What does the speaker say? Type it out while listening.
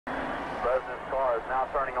President's car is now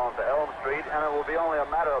turning onto Elm Street, and it will be only a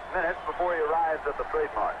matter of minutes before he arrives at the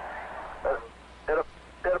trademark.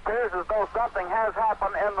 It appears as though something has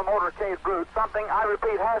happened in the motorcade route. Something, I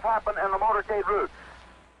repeat, has happened in the motorcade route.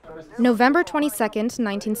 November 22nd,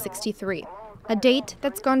 1963, a date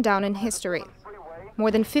that's gone down in history. More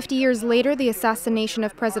than 50 years later, the assassination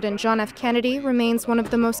of President John F. Kennedy remains one of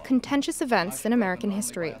the most contentious events in American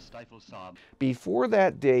history. Before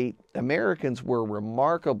that date, Americans were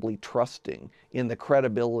remarkably trusting in the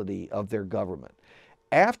credibility of their government.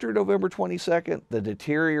 After November 22nd, the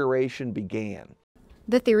deterioration began.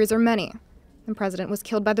 The theories are many. The president was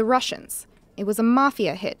killed by the Russians. It was a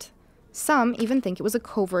mafia hit. Some even think it was a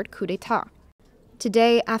covert coup d'etat.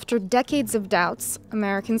 Today, after decades of doubts,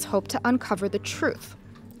 Americans hope to uncover the truth,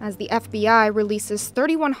 as the FBI releases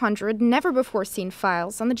 3,100 never-before-seen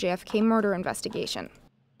files on the JFK murder investigation.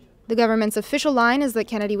 The government's official line is that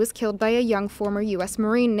Kennedy was killed by a young former U.S.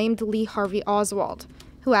 Marine named Lee Harvey Oswald,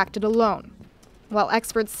 who acted alone. While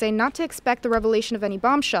experts say not to expect the revelation of any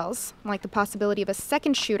bombshells, like the possibility of a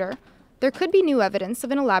second shooter, there could be new evidence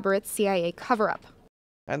of an elaborate CIA cover-up.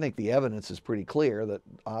 I think the evidence is pretty clear that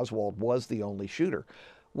Oswald was the only shooter.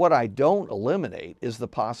 What I don't eliminate is the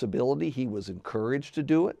possibility he was encouraged to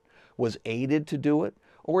do it, was aided to do it,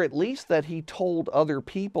 or at least that he told other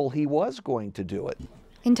people he was going to do it.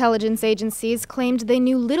 Intelligence agencies claimed they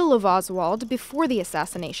knew little of Oswald before the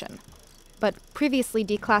assassination. But previously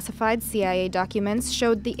declassified CIA documents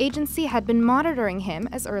showed the agency had been monitoring him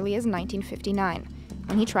as early as 1959,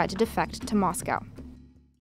 when he tried to defect to Moscow.